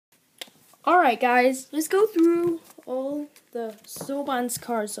Alright guys, let's go through all the Soulbonds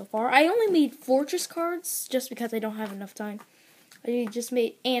cards so far. I only made Fortress cards just because I don't have enough time.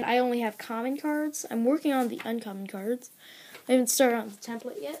 And I only have common cards. I'm working on the uncommon cards. I haven't started on the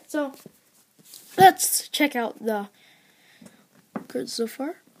template yet, so let's check out the cards so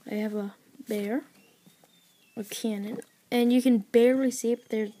far. I have a bear, a cannon, and you can barely see it, but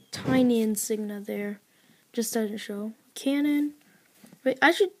there's tiny insignia there. Just doesn't show. Cannon. Wait, I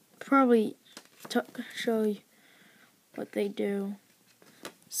should probably show you what they do.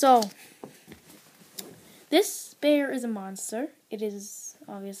 So, this bear is a monster. It is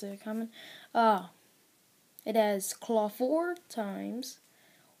obviously a common. It has claw 4 times,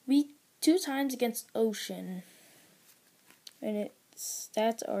 weak 2 times against ocean, and its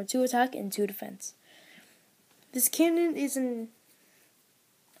stats are 2 attack and 2 defense. This cannon is an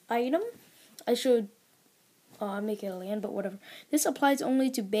item. I should make it a land, but whatever. This applies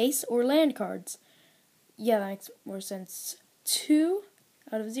only to base or land cards. Yeah, that makes more sense. 2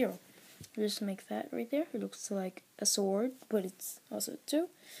 out of 0. Just make that right there. It looks like a sword, but it's also 2.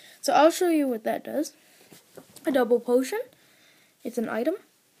 So I'll show you what that does. A double potion. It's an item.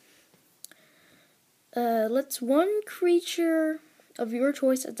 Lets one creature of your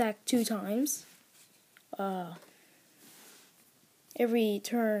choice attack 2 times. Every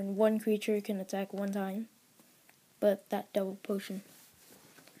turn, one creature can attack 1 time. But that double potion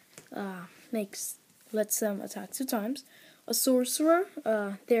lets them attack 2 times. A sorcerer.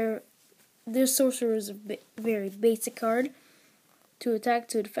 Their sorcerer is a very basic card. 2 attack,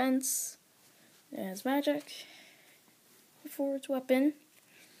 2 defense. It has magic for its weapon.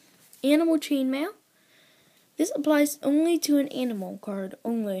 Animal chainmail. This applies only to an animal card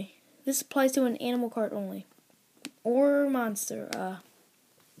only. This applies to an animal card only. Or monster.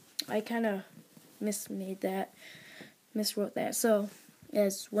 I kind of miswrote that. So, it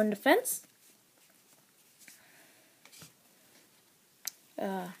has 1 defense.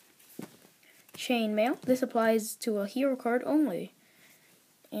 Chainmail. This applies to a hero card only.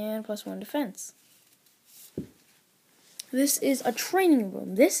 And plus 1 defense. This is a training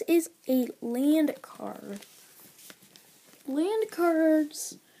room. This is a land card. Land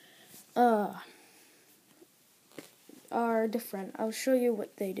cards are different. I'll show you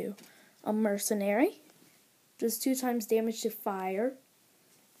what they do. A mercenary does 2 times damage to fire.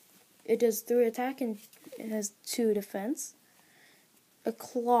 It does 3 attack and it has 2 defense. A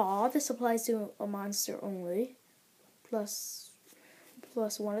claw. This applies to a monster only. Plus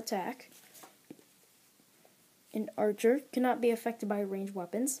 1 attack. An archer cannot be affected by ranged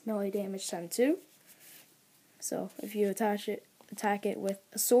weapons. Melee damage times 2. So if you attack it with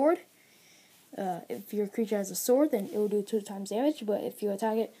a sword, if your creature has a sword, then it will do 2 times damage. But if you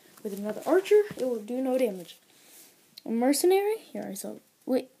attack it with another archer, it will do no damage. A mercenary. Here, so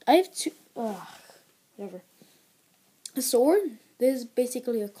wait, I have 2. Whatever. A sword. This is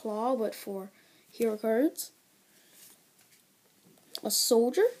basically a claw, but for hero cards. A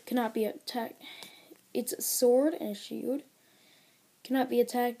soldier cannot be attacked. It's a sword and a shield. Cannot be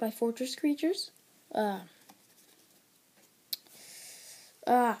attacked by fortress creatures. Yeah.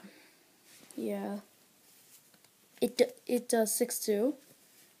 It does 6-2.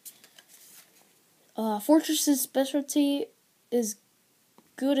 Fortress's specialty is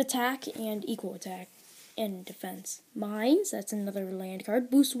good attack and equal attack and defense. Mines, that's another land card.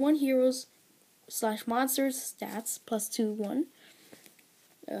 Boost 1 heroes / monsters stats plus 2/1.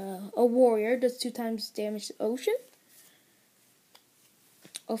 A warrior does 2 times damage to ocean.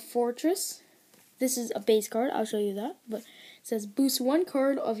 A fortress. This is a base card. I'll show you that. But it says boost 1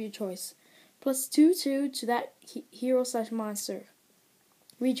 card of your choice. Plus 2/2 to that hero / monster.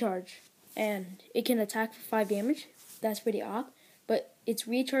 Recharge. And it can attack for 5 damage. That's pretty odd. But its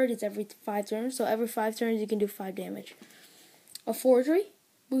recharge is every 5 turns. So every 5 turns you can do 5 damage. A forgery.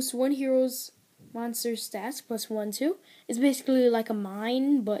 Boost 1 hero's monster stats plus 1/2. It's basically like a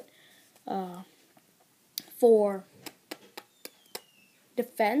mine, but for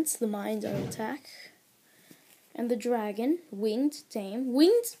defense, the mines are attack. And the dragon, winged, tame.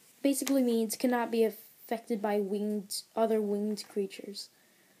 Winged basically means cannot be affected by other winged creatures.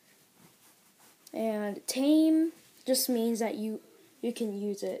 And tame just means that you can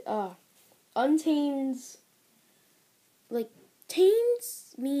use it. Untamed, tamed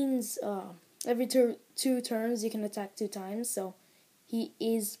means every 2 turns you can attack 2 times, so he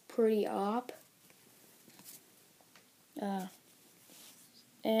is pretty op.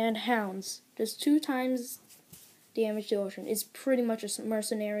 And hounds, does 2 times damage to ocean. It's pretty much a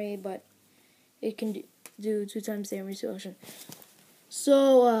mercenary, but it can do 2 times damage to ocean.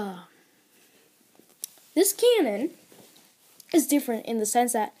 So, this cannon is different in the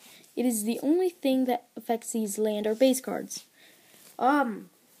sense that it is the only thing that affects these land or base cards. I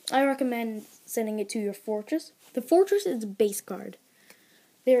recommend sending it to your fortress. The fortress is a base card.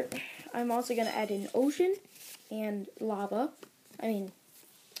 I'm also gonna add in ocean and lava.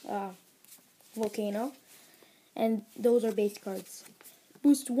 Volcano, and those are base cards.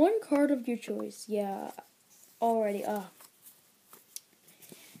 Boost one card of your choice. Yeah, already.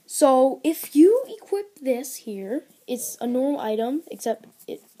 So if you equip this here, it's a normal item, except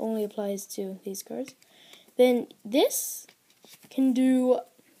it only applies to these cards. Then this can do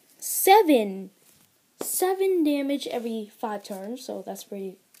 7 damage every 5 turns, so that's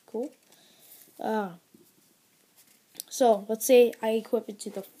pretty cool. So let's say I equip it to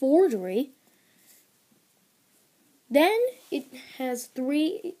the forgery. Then it has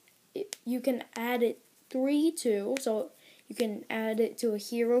 3. You can add it 3 too, so you can add it to a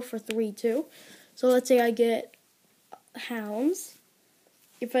hero for 3 too. So let's say I get hounds.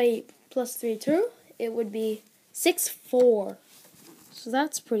 If I plus 3 2, it would be 6-4. So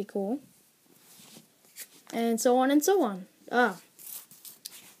that's pretty cool. And so on and so on. I'll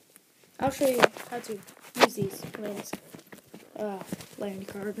show you how to use these land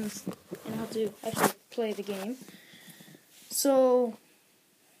cards and how to actually play the game. So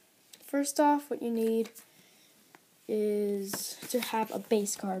first off, what you need is to have a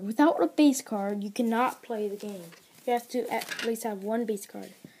base card. Without a base card, you cannot play the game. You have to at least have one base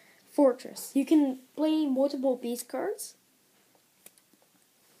card. Fortress. You can play multiple base cards,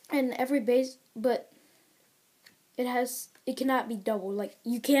 and every base, but it cannot be double. Like,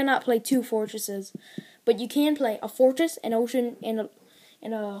 you cannot play 2 fortresses, but you can play a fortress, an ocean, and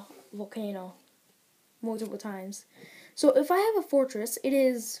a volcano multiple times. So if I have a fortress, it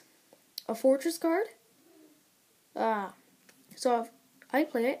is a fortress card. So if I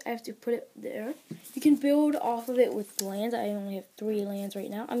play it, I have to put it there. You can build off of it with lands. I only have 3 lands right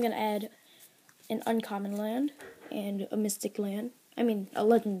now. I'm going to add an uncommon land and a mystic land. A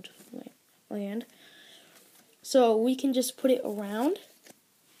legend land. So we can just put it around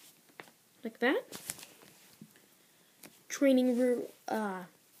like that. Training room.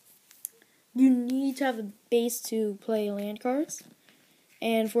 You need to have a base to play land cards,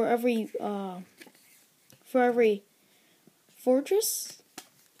 and for every fortress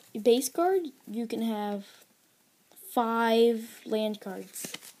base card, you can have 5 land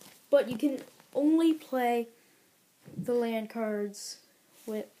cards. But you can only play the land cards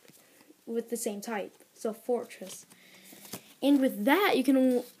with the same type, so fortress. And with that, you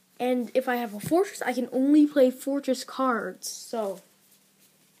can and if I have a fortress, I can only play fortress cards. So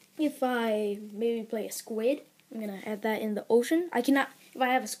if I maybe play a squid, I'm gonna add that in the ocean. If I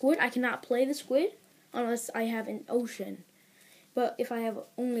have a squid, I cannot play the squid unless I have an ocean. But if I have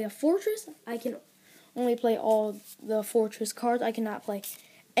only a fortress, I can only play all the fortress cards. I cannot play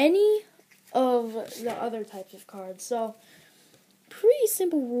any of the other types of cards. So pretty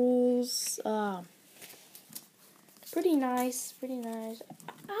simple rules. Pretty nice.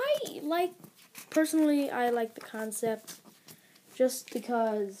 Personally, I like the concept just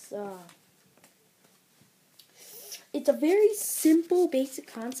because it's a very simple, basic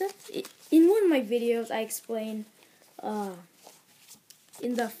concept. In one of my videos, I explain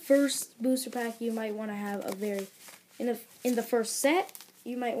in the first booster pack, you might want to have in the first set,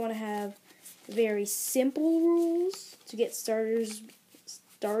 you might want to have very simple rules to get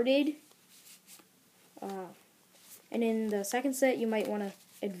started. And in the second set, you might want to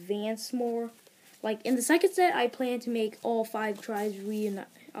advance more. Like, in the second set, I plan to make all 5 tribes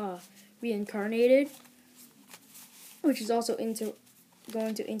reincarnated, which is also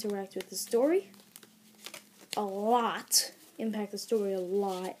going to interact with the story a lot. Impact the story a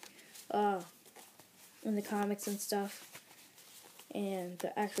lot in the comics and stuff, and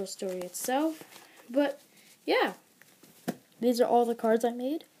the actual story itself. But, yeah, these are all the cards I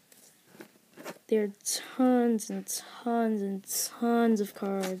made. There are tons and tons and tons of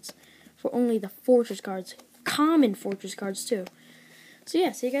cards for only the fortress cards. Common fortress cards, too. So,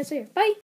 yeah, see you guys later. Bye!